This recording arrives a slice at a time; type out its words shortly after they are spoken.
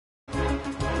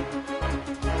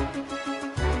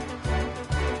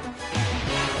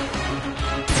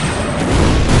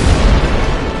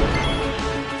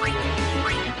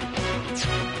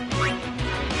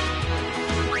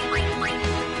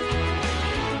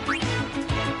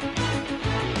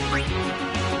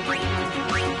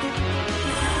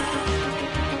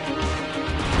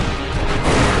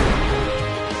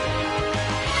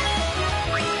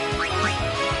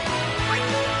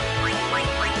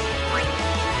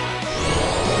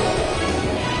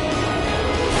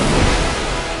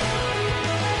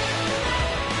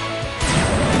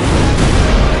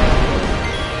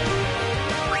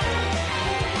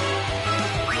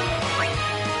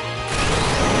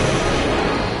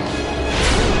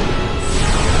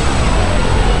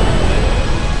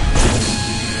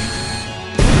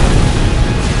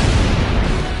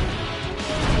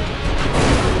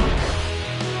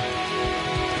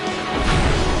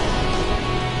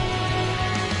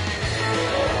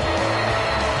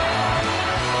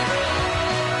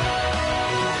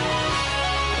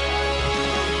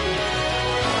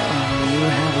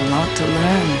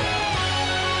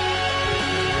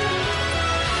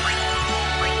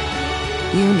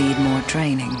You need more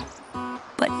training,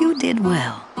 but you did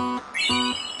well.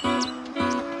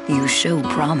 You show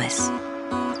promise.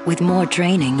 With more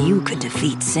training, you could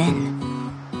defeat Sin.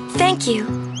 Thank you.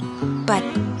 But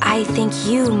I think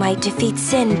you might defeat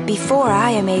Sin before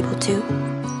I am able to.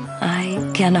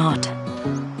 I cannot.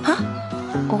 Huh?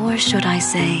 Or should I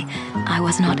say, I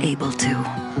was not able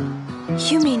to.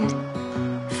 You mean...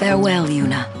 Farewell,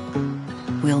 Yuna.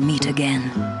 We'll meet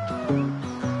again.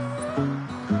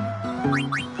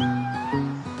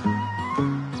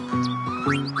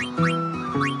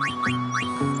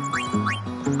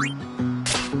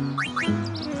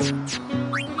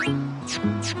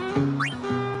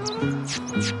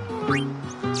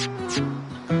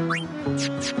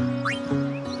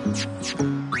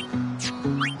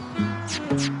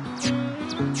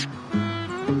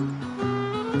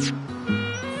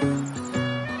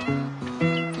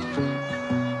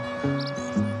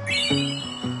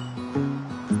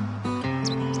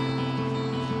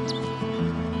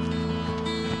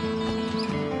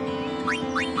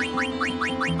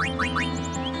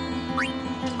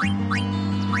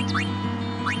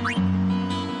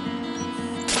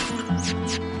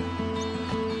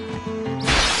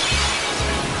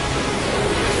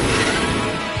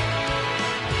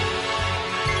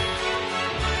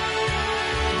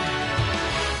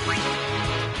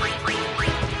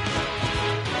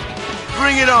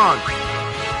 Bring it on!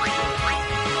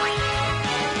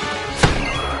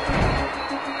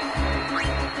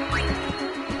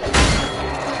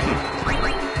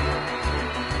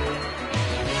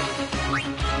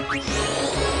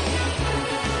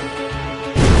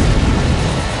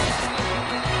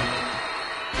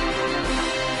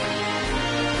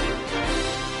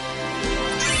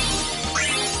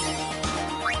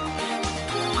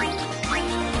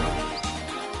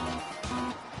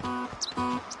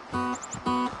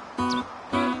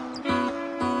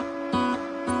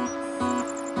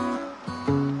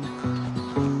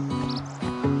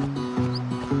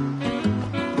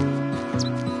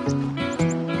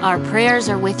 Our prayers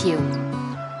are with you.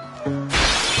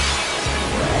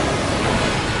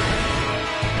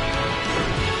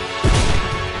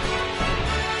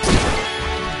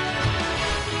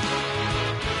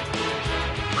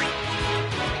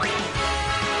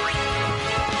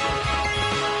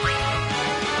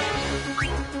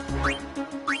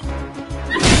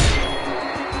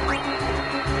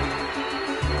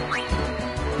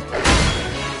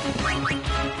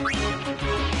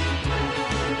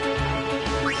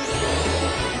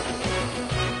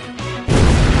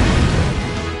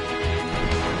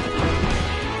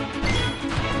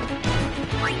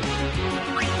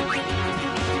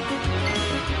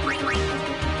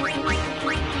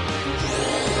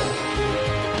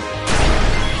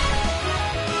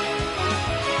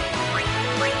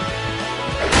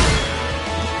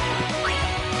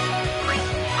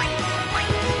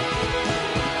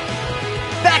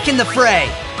 In the fray.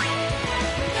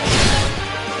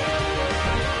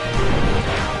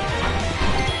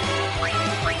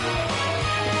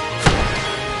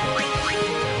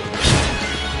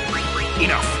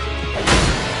 Enough.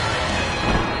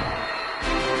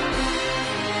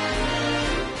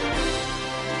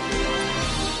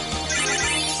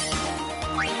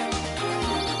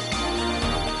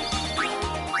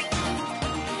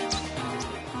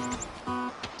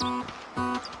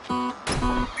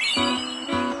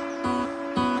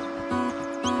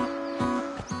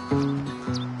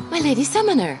 Lady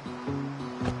Summoner.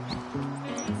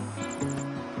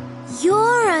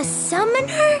 You're a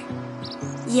summoner?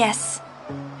 Yes.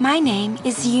 My name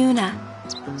is Yuna.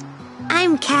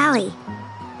 I'm Callie.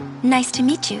 Nice to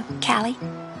meet you, Callie.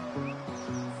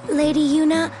 Lady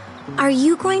Yuna, are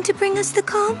you going to bring us the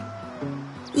calm?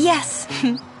 Yes.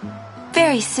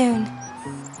 Very soon.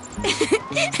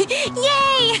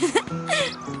 Yay!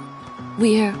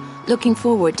 We're looking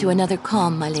forward to another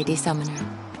calm, my Lady Summoner.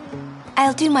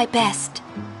 I'll do my best.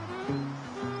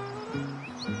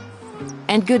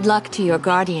 And good luck to your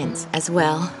guardians as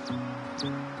well.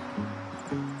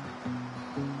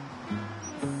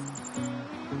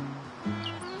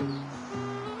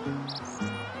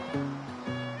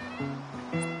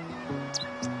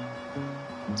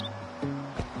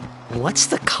 What's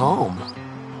the calm?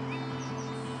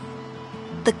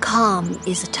 The calm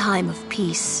is a time of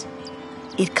peace.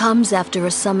 It comes after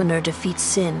a summoner defeats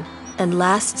Sin and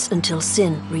lasts until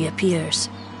Sin reappears.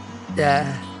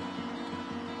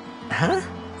 Huh?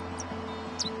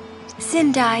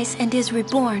 Sin dies and is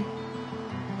reborn.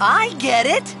 I get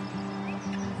it!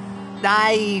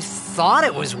 I thought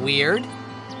it was weird.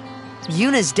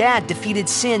 Yuna's dad defeated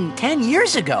Sin 10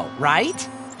 years ago, right?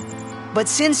 But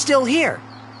Sin's still here.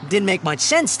 Didn't make much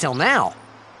sense till now.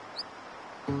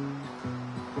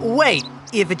 Wait,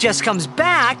 if it just comes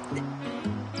back...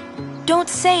 Don't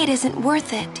say it isn't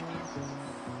worth it.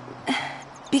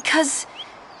 Because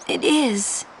it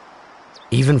is.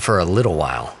 Even for a little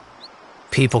while,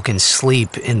 people can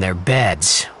sleep in their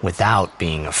beds without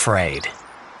being afraid.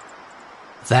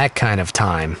 That kind of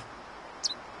time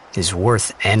is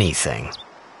worth anything.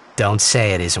 Don't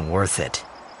say it isn't worth it.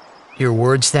 Your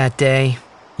words that day,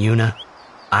 Yuna,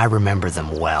 I remember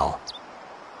them well.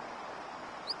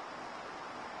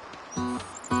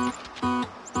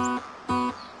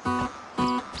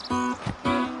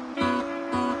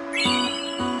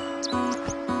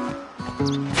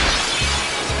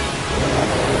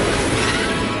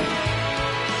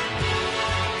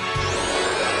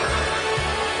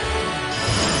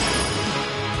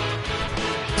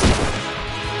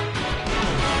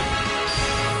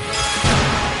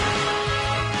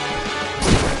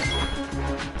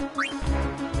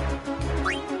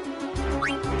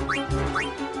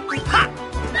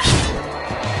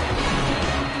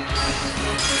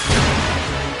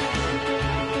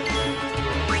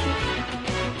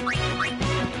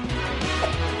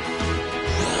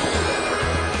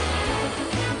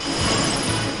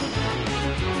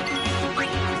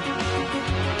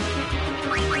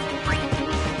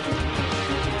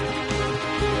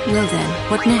 Well then,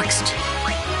 what next?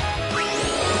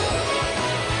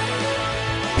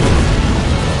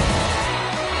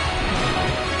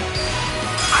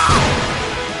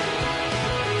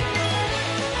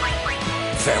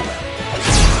 Farewell.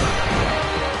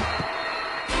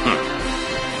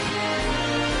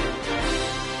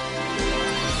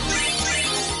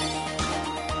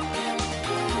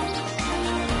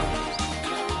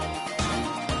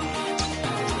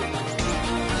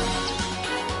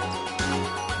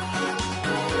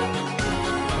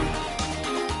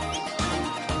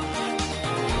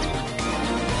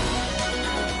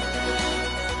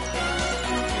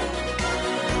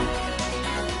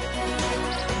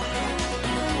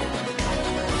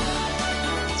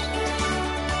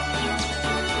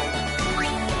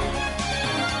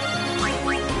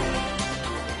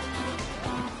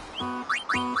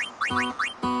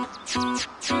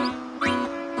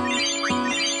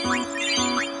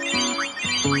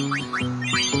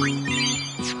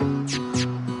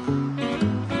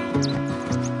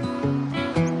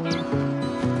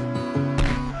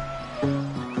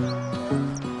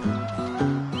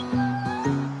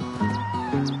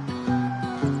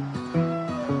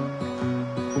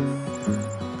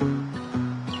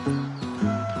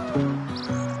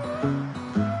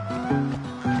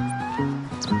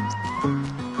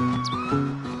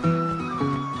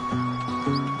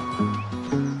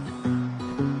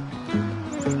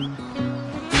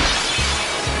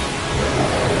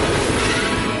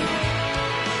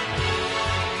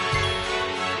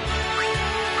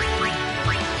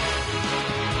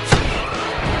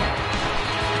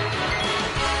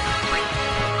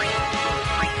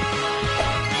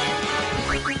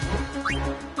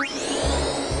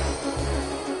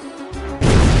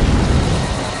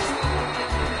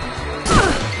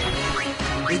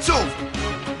 It's over.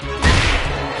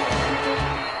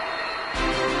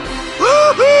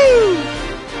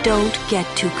 Woohoo! Don't get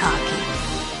too cocky.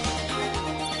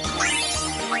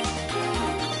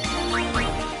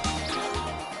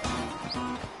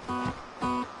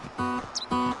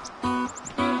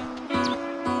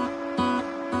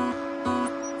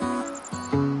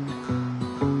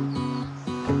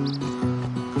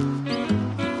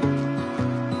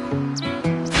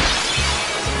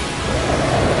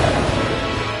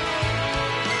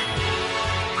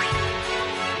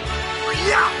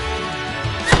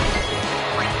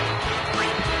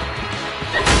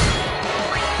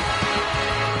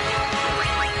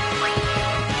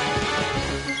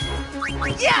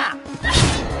 Yeah!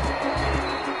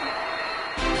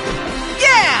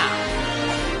 Yeah!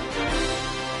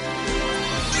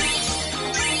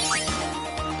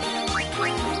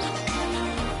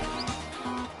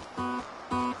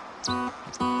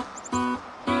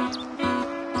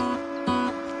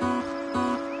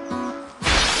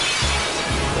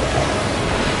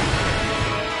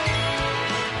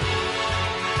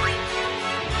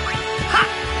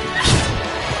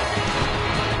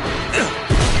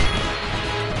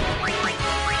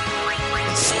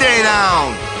 Stay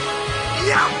down.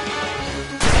 Yeah.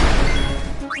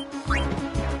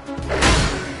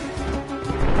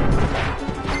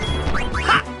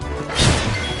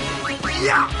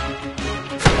 Yeah.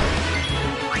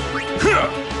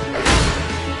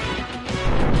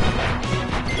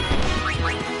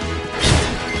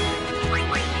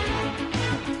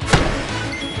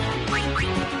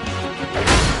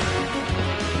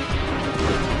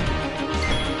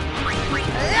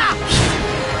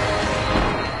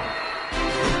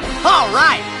 All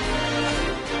right.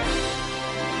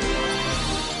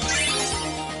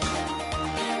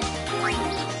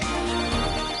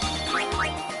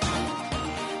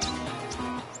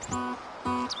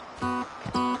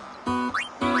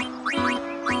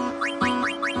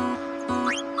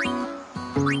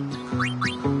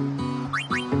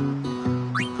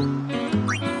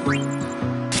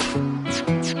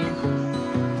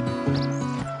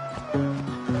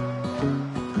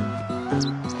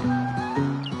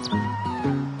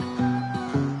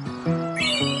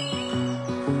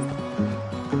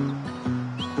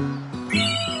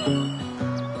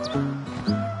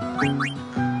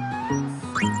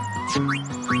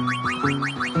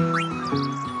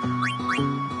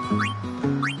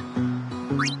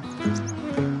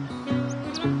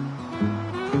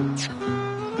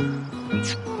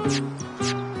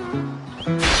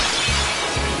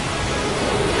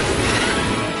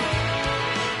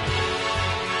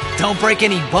 Don't break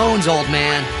any bones, old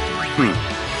man.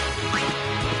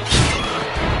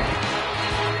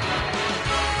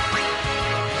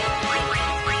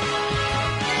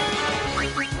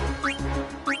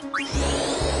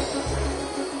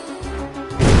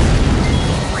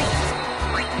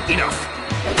 Enough.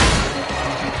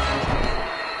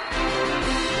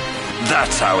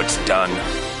 That's how it's done.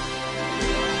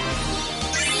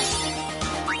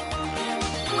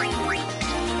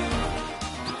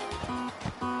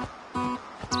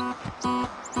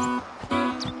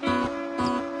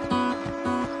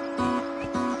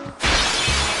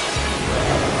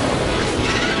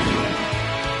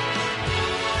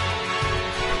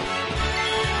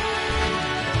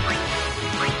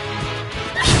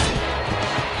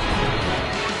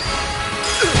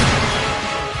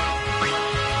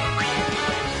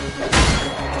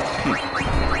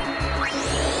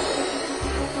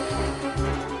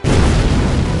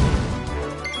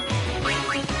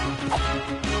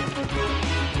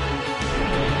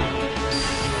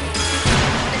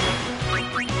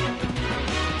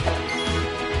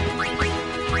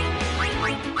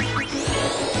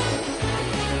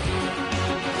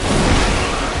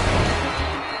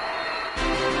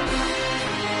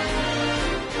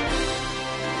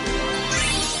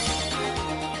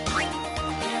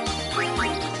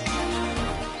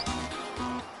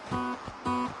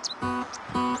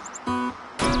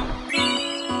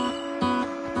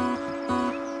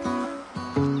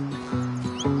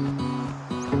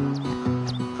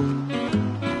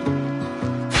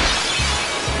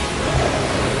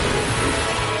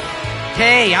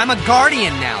 Hey, I'm a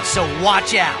guardian now, so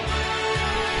watch out.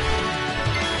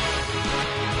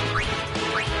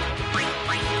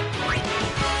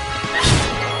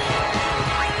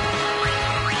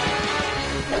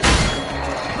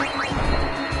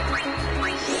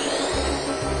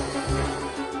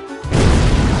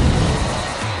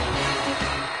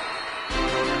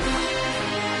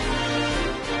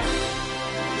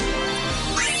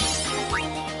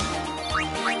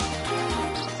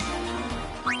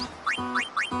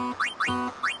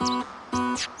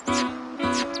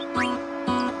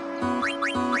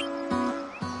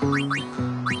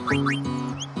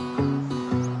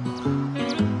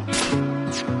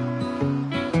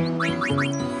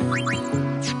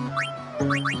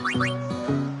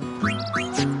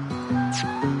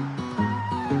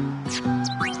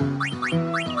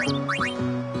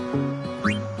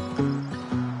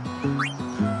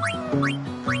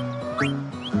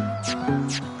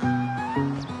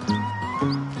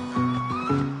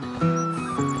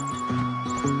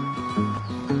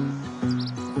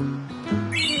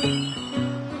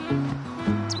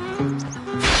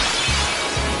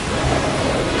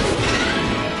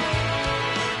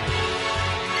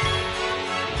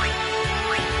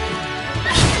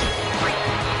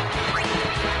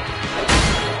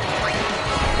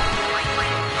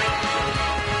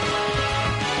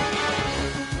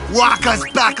 Waka's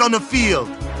back on the field.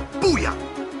 Booyah!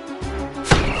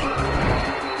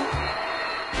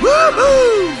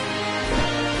 Woohoo!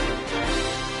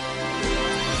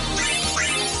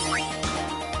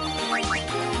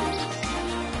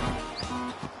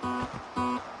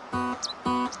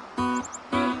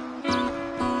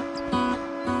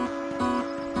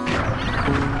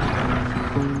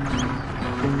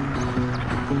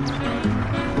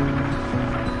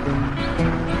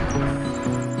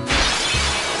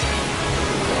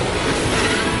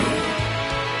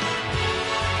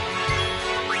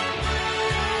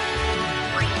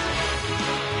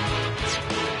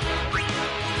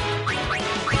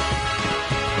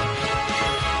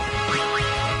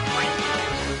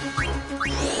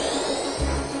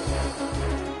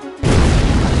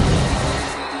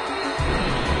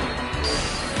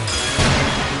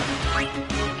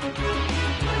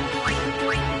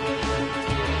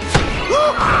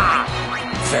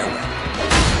 Farewell.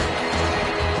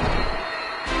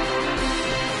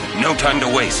 No time to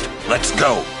waste. Let's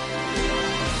go.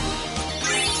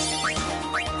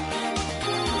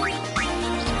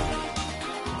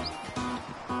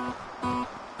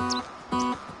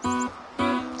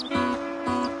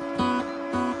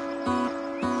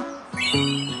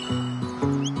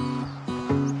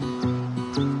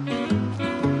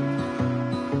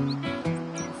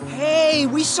 Hey,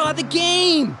 we saw the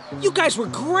game! You guys were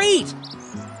great!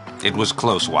 It was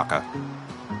close, Waka.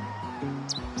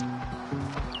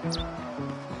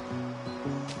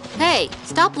 Hey,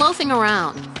 stop loafing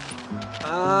around.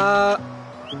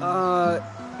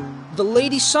 The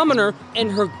Lady Summoner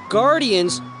and her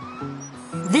guardians...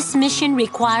 This mission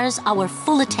requires our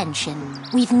full attention.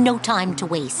 We've no time to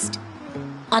waste.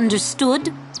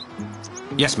 Understood?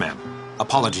 Yes, ma'am.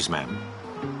 Apologies, ma'am.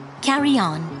 Carry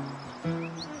on.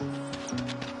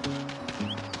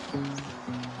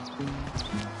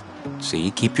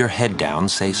 See, keep your head down,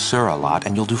 say sir a lot,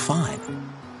 and you'll do fine.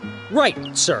 Right,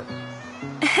 sir.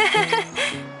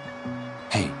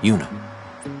 Hey, Yuna.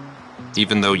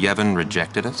 Even though Yevon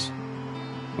rejected us,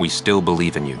 we still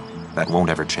believe in you. That won't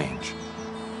ever change.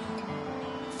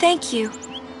 Thank you,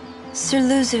 Sir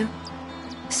Luzu,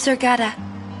 Sir Gata.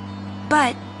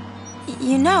 But,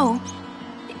 you know,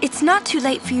 it's not too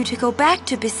late for you to go back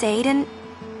to Besaid and...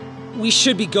 We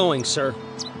should be going, sir.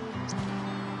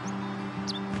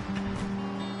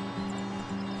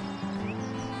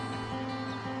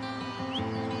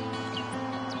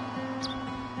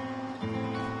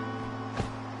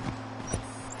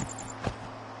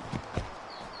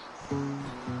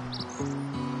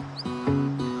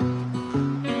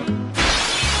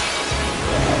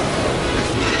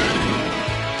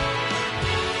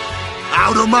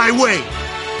 Out of my way!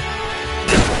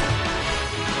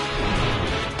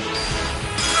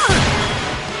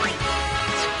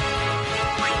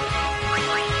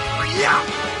 Yeah!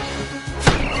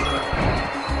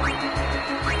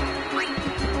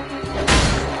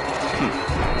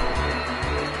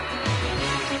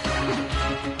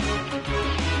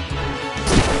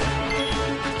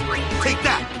 Take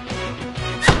that!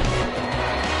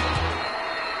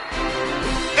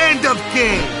 End of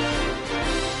game!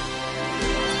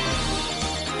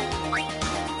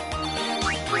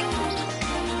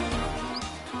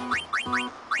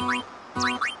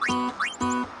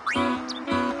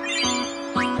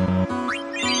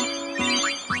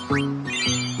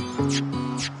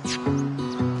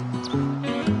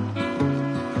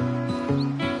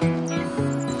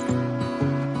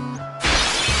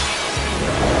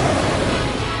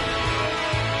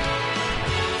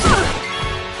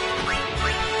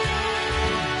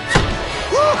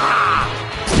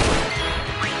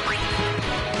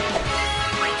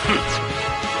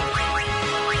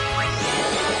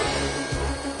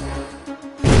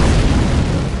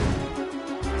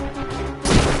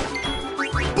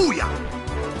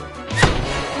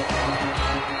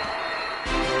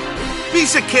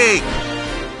 Piece of cake!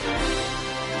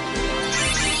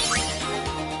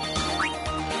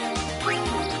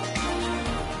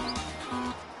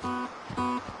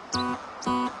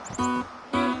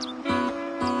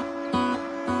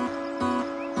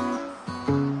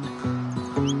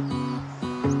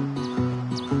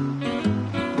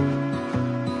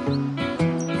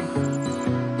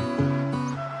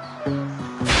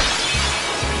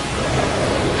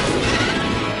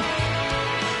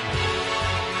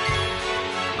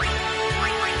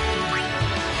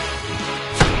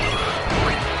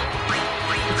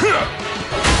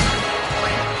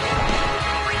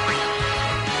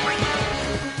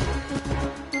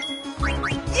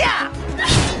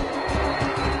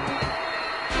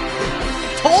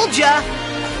 Told ya!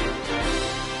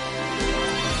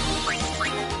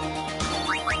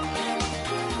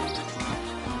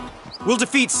 We'll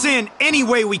defeat Sin any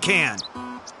way we can.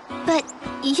 But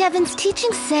Yevon's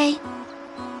teachings say...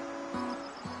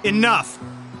 Enough!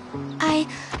 I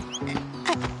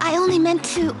only meant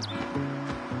to...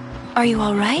 Are you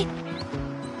all right?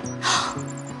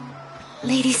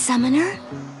 Lady Summoner?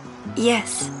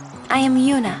 Yes, I am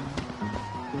Yuna.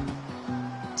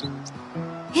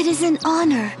 It is an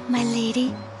honor, my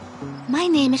lady. My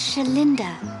name is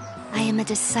Shalinda. I am a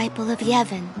disciple of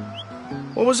Yevon.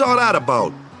 What was all that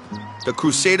about? The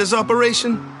Crusaders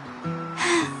operation?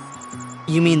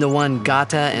 You mean the one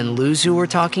Gata and Luzu were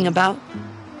talking about?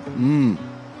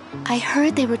 I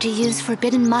heard they were to use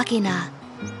forbidden machina.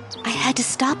 I had to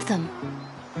stop them.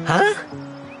 Huh?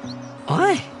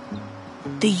 Why?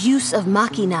 The use of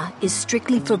machina is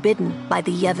strictly forbidden by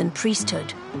the Yevon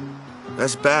priesthood.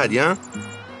 That's bad, yeah?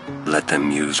 Let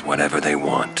them use whatever they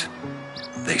want.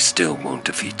 They still won't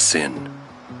defeat Sin.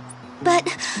 But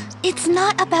it's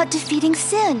not about defeating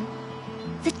sin.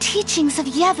 The teachings of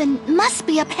Yevon must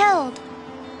be upheld.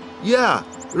 Yeah,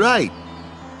 right.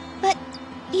 But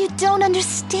you don't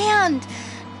understand.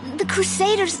 The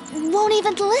Crusaders won't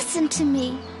even listen to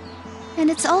me. And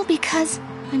it's all because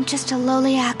I'm just a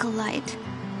lowly acolyte.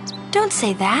 Don't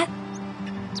say that.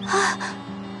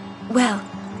 Well,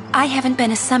 I haven't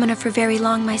been a summoner for very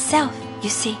long myself, you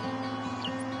see.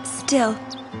 Still,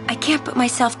 I can't put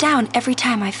myself down every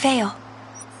time I fail.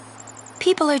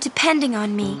 People are depending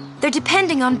on me. They're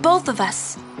depending on both of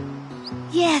us.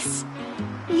 Yes.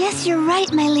 Yes, you're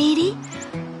right, my lady.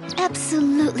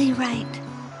 Absolutely right.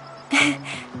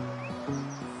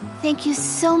 Thank you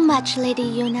so much, Lady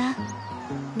Yuna.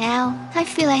 Now, I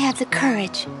feel I have the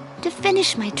courage to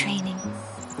finish my training.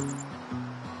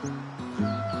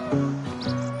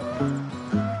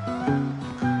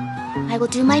 I will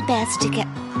do my best to get...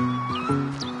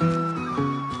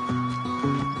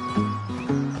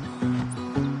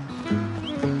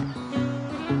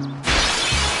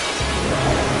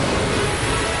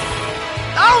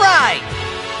 All right!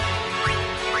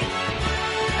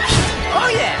 Oh,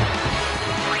 yeah!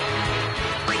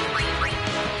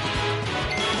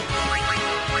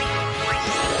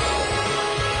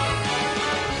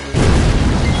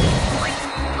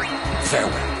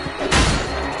 Farewell.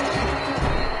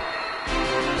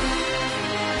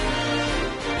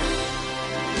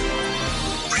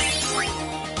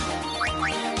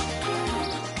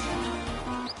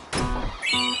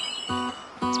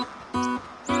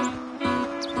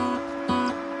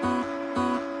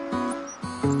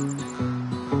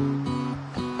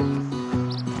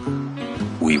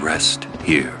 We rest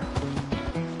here.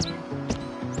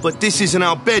 But this isn't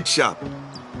our bed shop.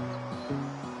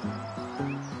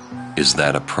 Is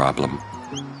that a problem?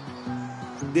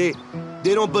 They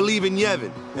don't believe in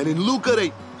Yevon. And in Luca,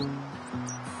 they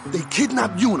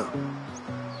kidnapped Yuna.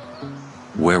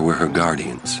 Where were her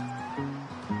guardians?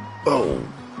 Oh.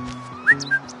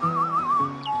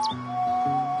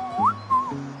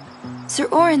 Sir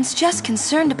Orin's just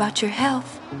concerned about your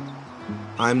health.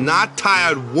 I'm not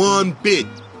tired one bit.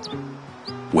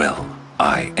 Well,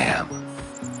 I am.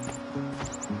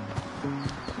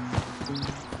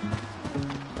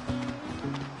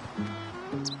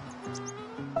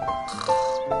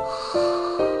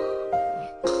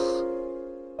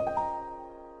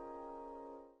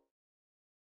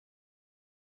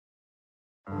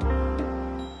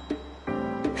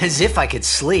 As if I could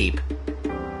sleep.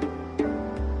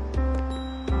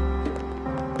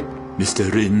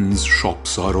 Mr. Rin's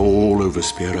shops are all over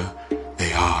Spira.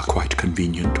 They are quite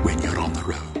convenient when you're on the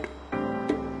road.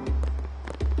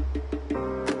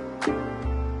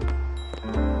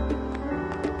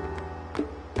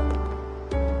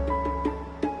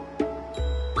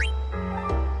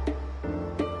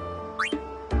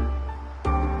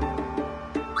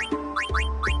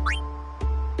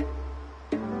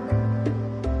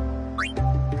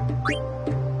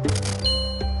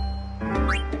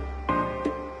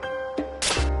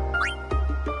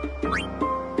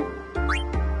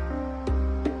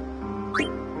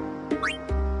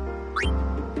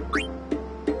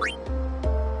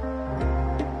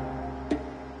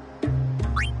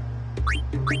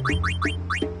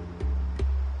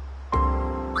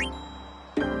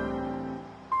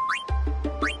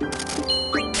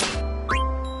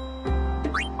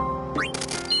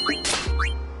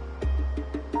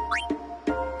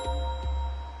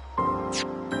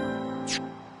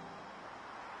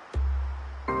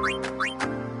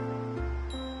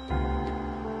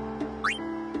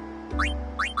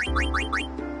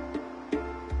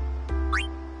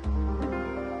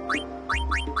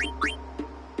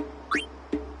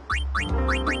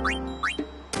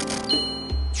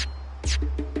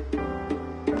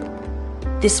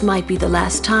 This might be the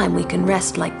last time we can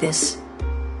rest like this.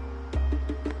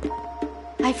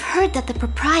 I've heard that the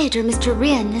proprietor, Mr.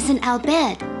 Rin, is in Al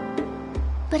Bhed.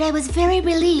 But I was very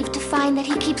relieved to find that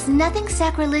he keeps nothing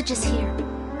sacrilegious here.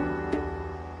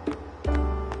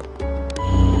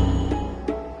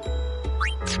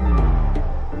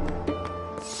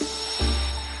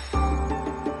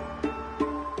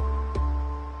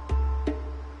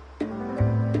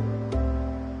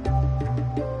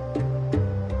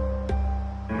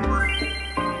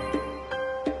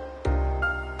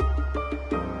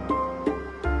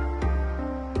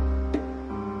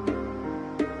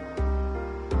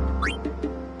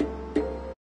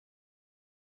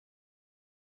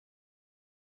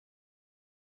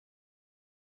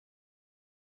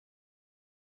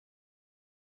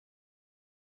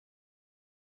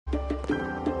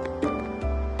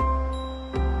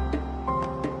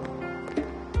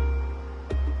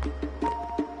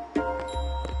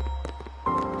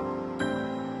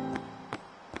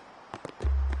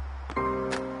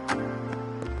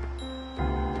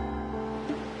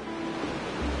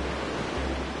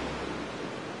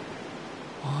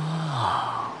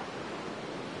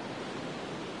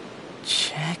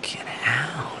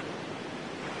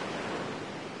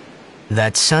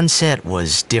 That sunset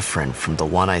was different from the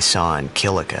one I saw in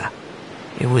Kilika.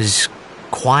 It was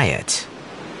quiet,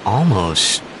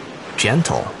 almost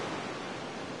gentle.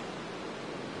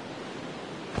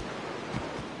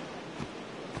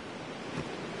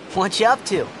 What you up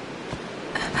to?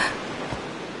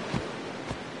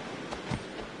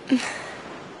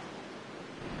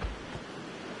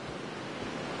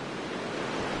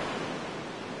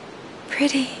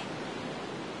 Pretty.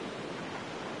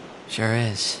 Sure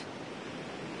is.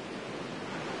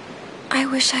 I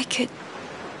wish I could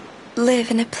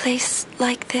live in a place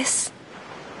like this.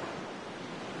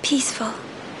 Peaceful.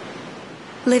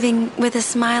 Living with a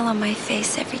smile on my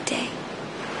face every day.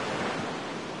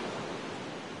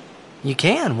 You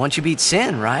can, once you beat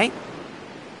Sin, right?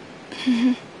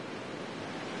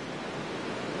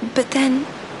 But then,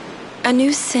 a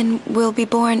new sin will be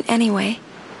born anyway.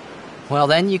 Well,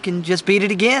 then you can just beat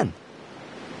it again.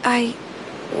 I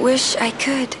wish I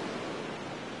could.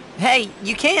 Hey,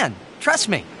 you can. Trust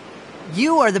me.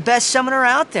 You are the best summoner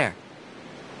out there.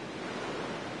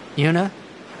 Yuna,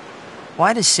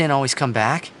 why does Sin always come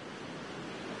back?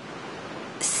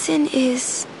 Sin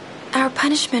is our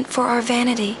punishment for our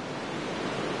vanity.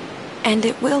 And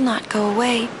it will not go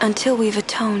away until we've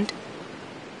atoned.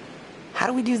 How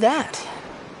do we do that?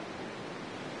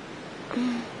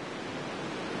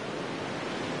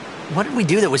 What did we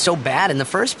do that was so bad in the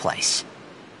first place?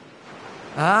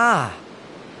 Ah,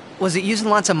 was it using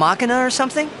lots of Machina or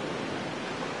something?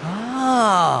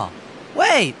 Oh,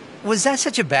 wait, was that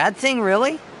such a bad thing,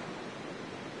 really?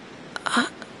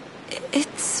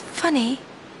 It's funny.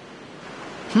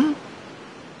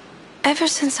 Ever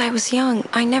since I was young,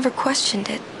 I never questioned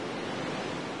it.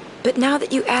 But now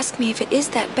that you ask me if it is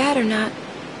that bad or not,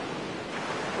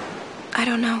 I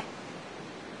don't know.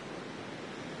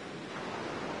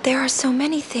 There are so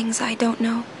many things I don't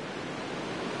know.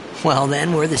 Well,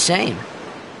 then we're the same.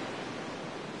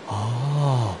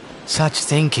 Oh, such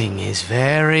thinking is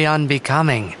very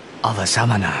unbecoming of a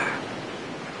summoner.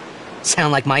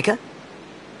 Sound like Micah?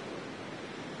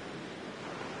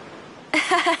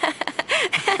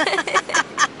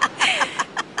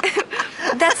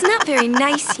 That's not very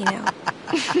nice, you know.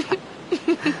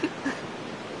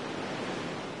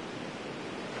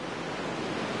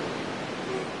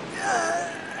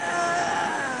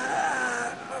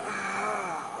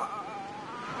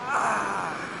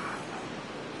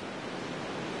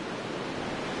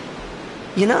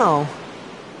 You know,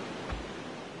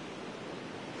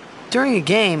 during a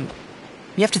game,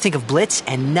 you have to think of Blitz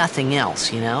and nothing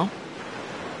else, you know?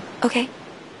 Okay.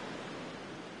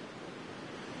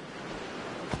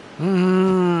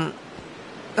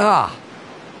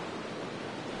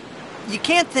 You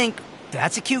can't think,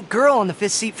 that's a cute girl on the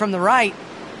fifth seat from the right.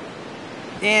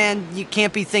 And you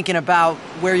can't be thinking about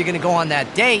where you're gonna go on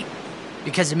that date,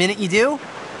 because the minute you do,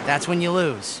 that's when you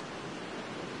lose.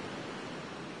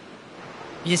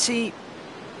 You see,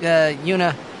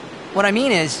 Yuna, what I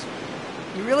mean is,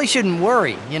 you really shouldn't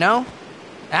worry, you know?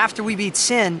 After we beat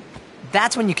Sin,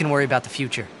 that's when you can worry about the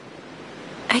future.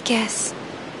 I guess.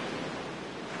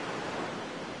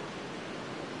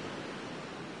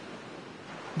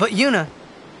 But Yuna,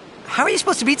 how are you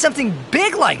supposed to beat something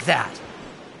big like that?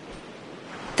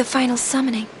 The final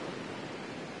summoning.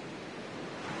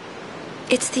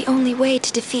 It's the only way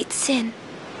to defeat Sin.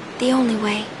 The only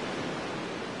way.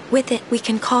 With it, we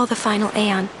can call the final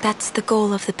Aeon. That's the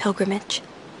goal of the pilgrimage.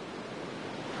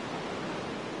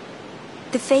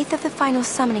 The faith of the final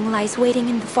summoning lies waiting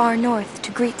in the far north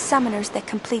to greet summoners that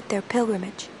complete their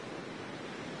pilgrimage.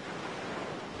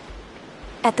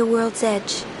 At the world's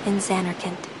edge in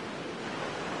Xanarkand.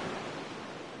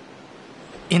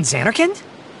 In Xanarkand?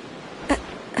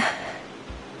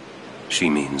 She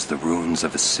means the ruins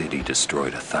of a city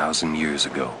destroyed 1,000 years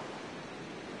ago.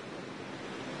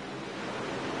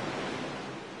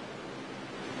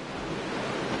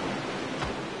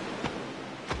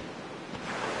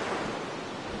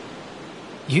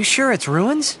 You sure it's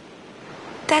ruins?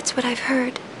 That's what I've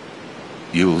heard.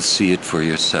 You'll see it for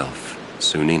yourself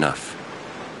soon enough.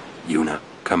 Yuna,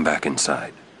 come back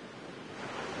inside.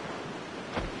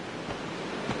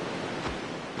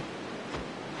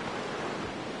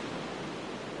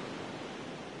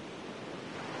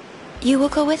 You will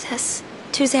go with us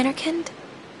to Xanarkand?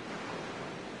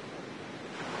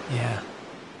 Yeah,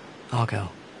 I'll go.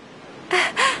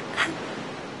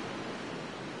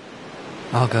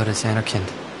 I'll go to Xanarkand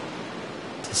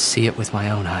to see it with my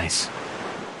own eyes.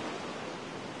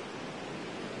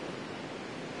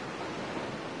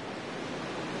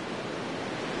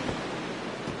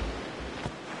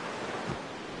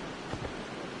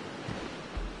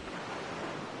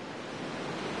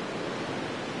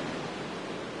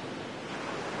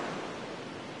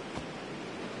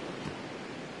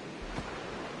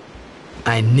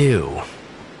 I knew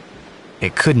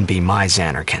it couldn't be my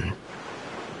Xanarkin,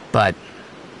 but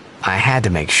I had to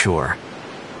make sure.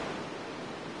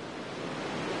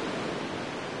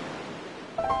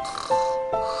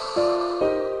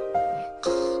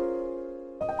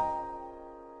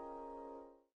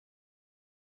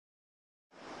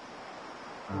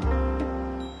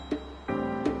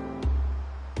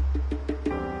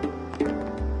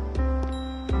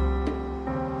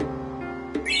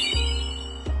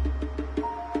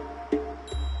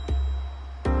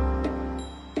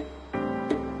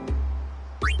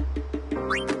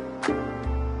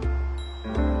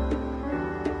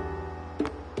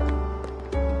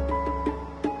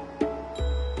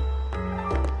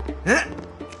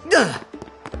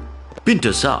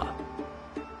 Pinto, sir.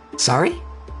 Sorry?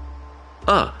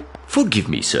 Forgive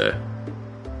me, sir.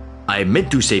 I meant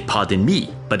to say pardon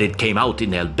me, but it came out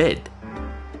in Al Bhed.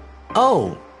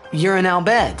 Oh, you're in Al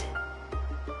Bhed.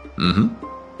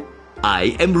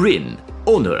 I am Rin,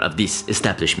 owner of this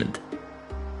establishment.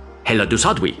 Hela du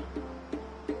Sadwi.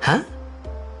 Huh?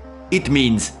 It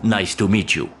means nice to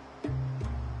meet you.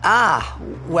 Ah,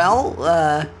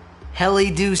 well,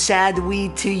 Heli do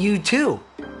sadwi to you too.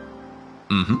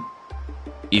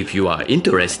 If you are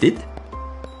interested,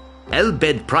 Al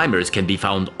Bhed primers can be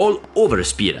found all over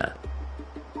Spira.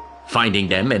 Finding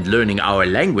them and learning our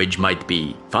language might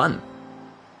be fun.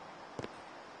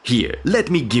 Here, let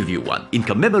me give you one in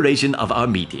commemoration of our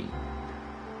meeting.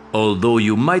 Although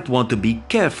you might want to be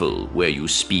careful where you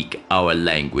speak our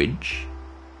language.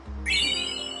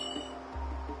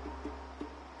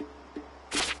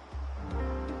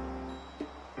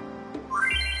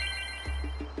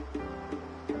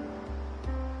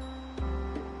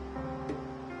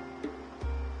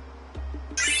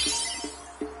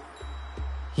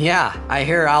 Yeah, I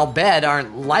hear Al Bhed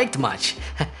aren't liked much.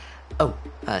 Oh,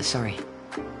 sorry.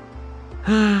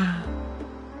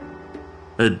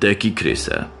 Adeki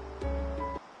Krisa.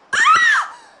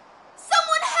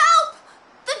 Someone help!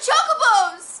 The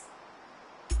chocobos!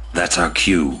 That's our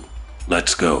cue.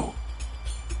 Let's go.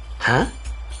 Huh?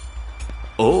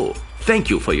 Oh,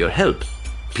 thank you for your help.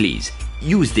 Please,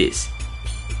 use this.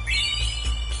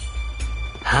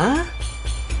 Huh?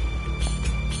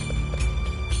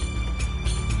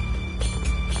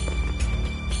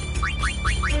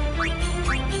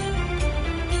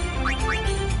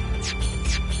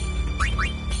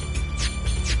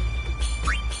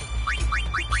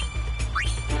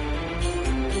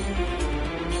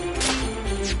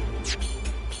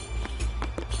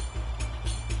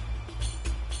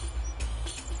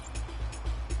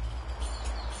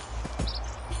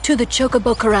 To the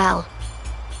Chocobo Corral.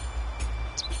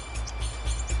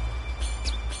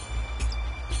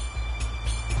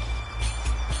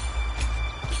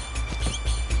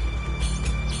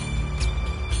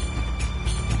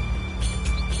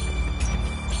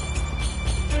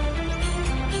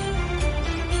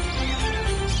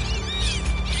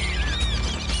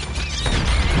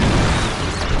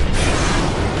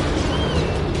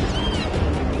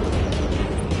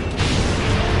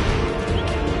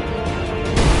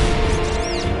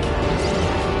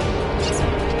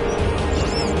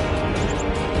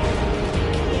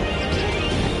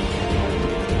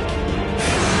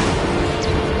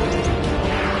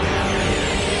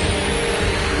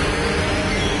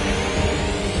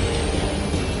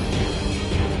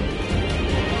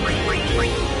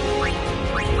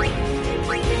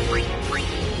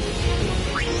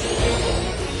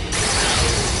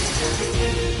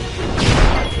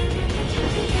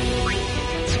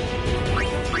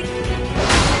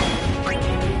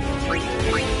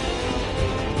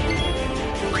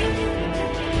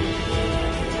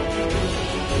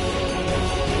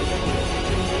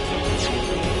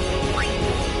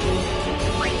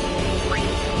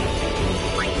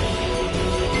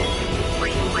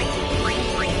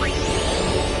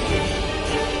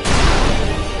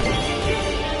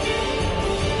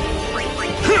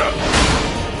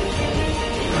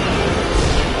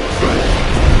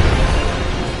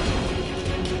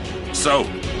 So,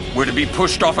 we're to be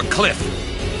pushed off a cliff.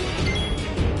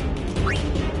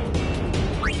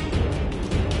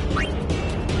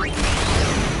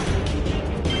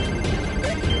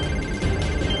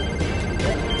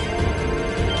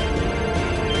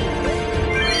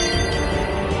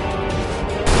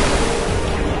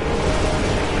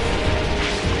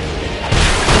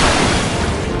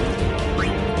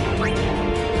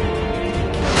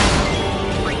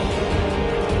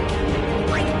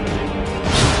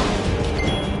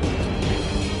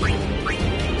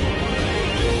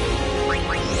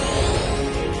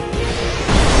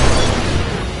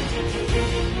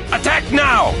 Attack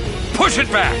now! Push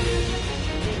it back!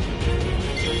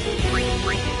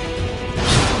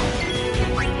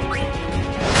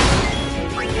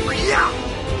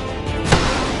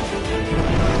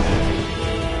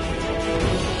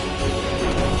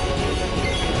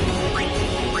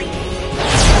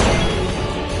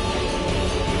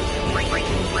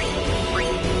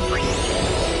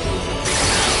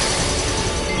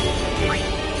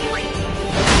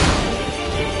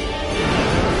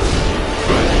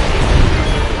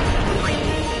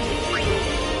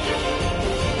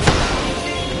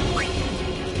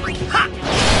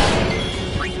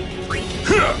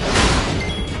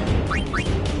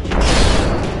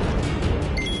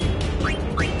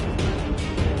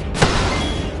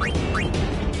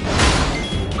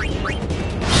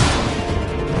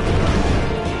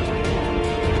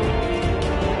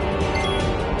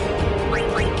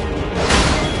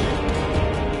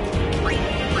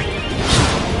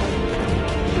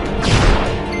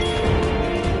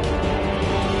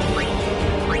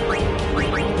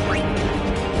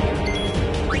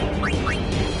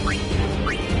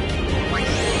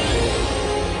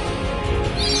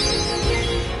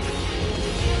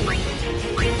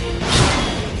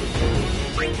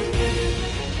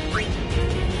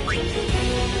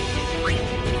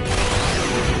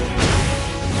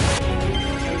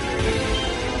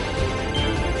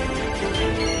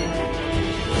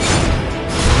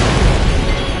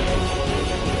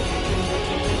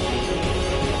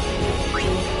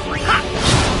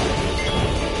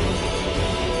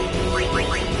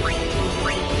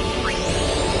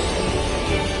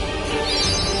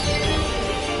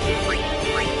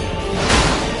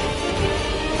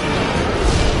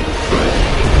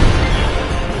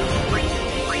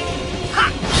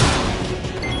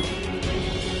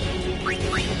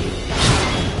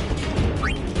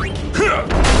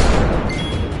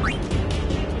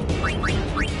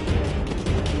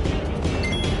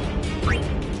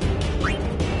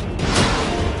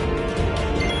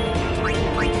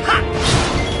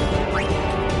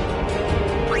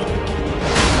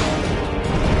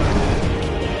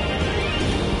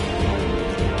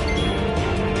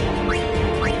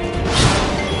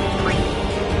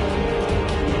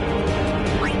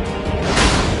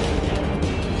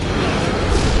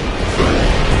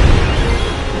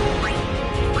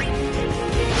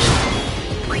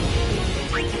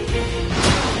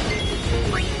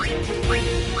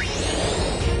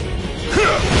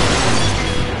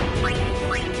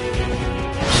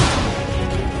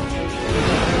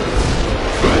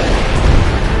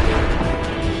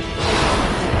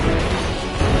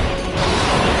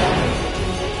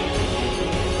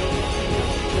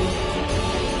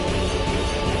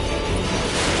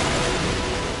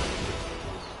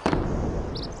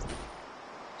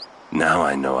 Now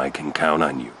I know I can count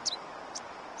on you.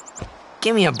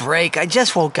 Give me a break, I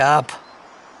just woke up.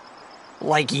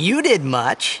 Like you did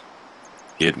much.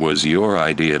 It was your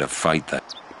idea to fight that.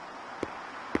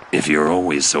 If you're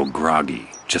always so groggy,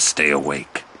 just stay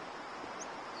awake.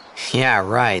 Yeah,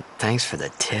 right. Thanks for the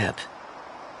tip.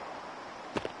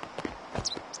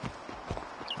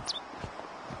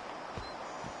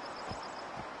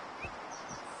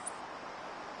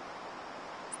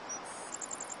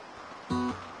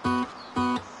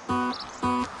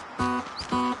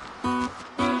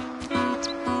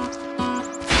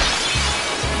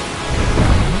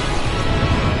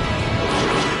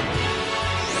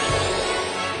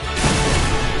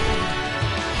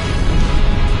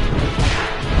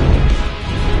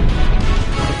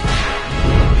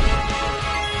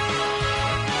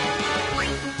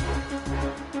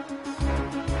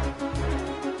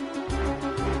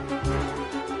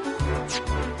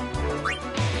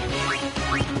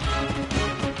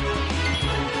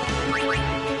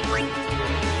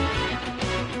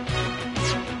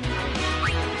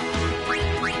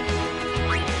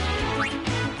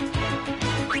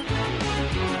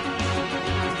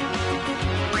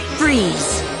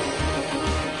 Freeze.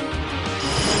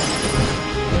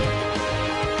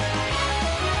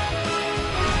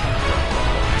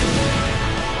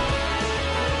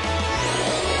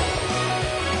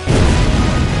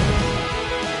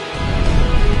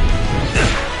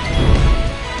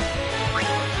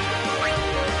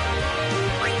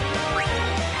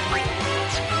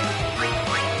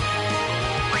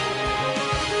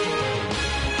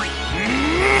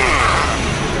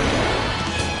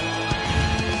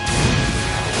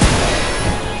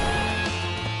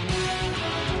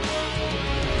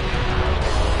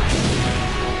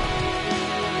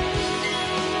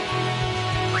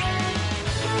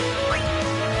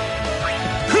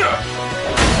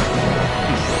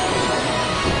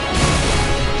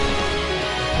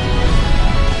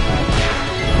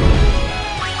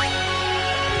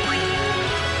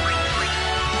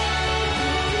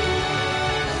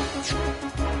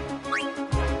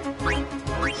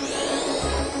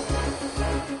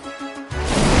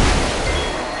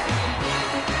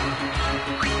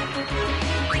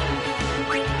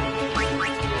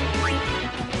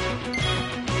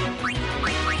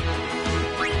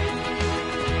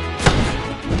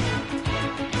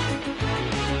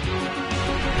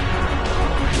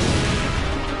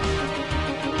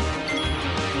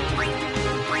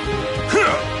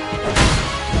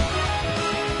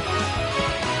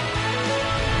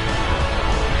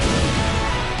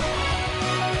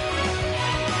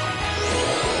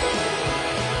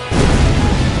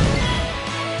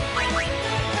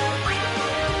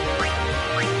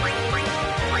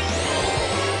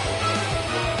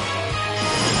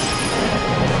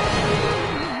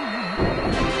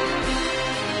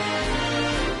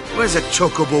 Where's a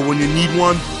chocobo when you need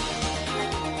one?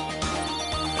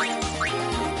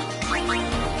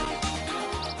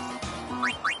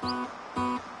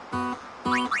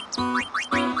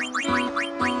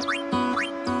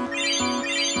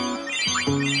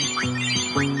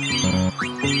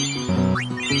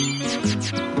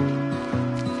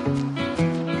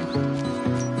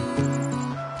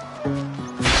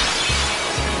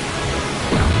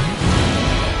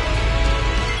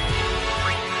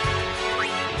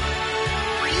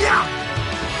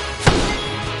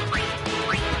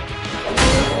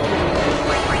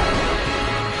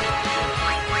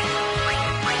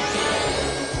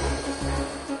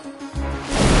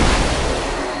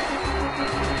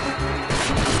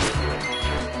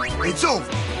 It's over.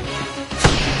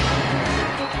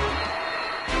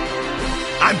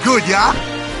 I'm good,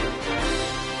 yeah?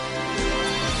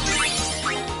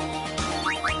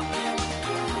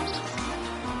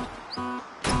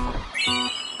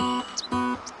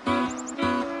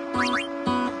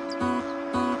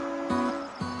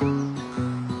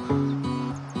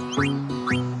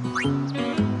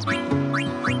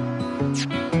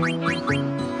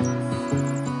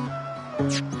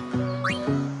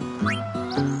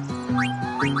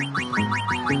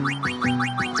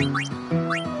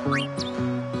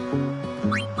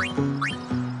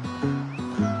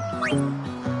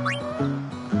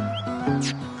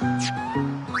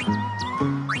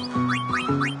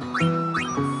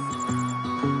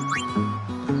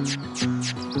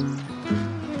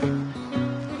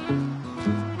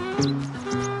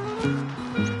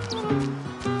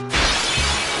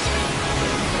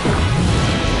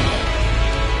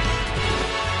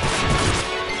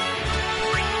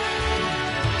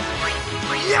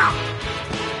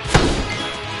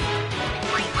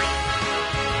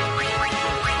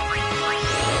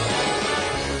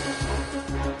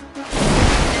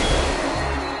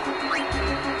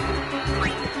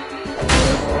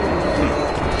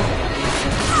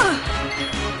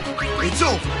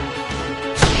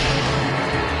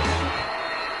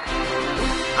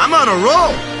 I'm on a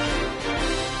roll.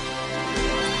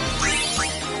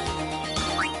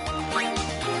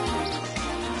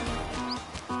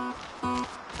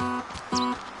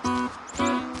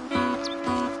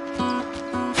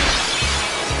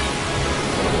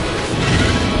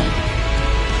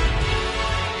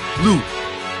 Luke,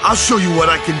 I'll show you what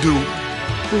I can do.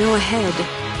 Go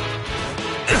ahead.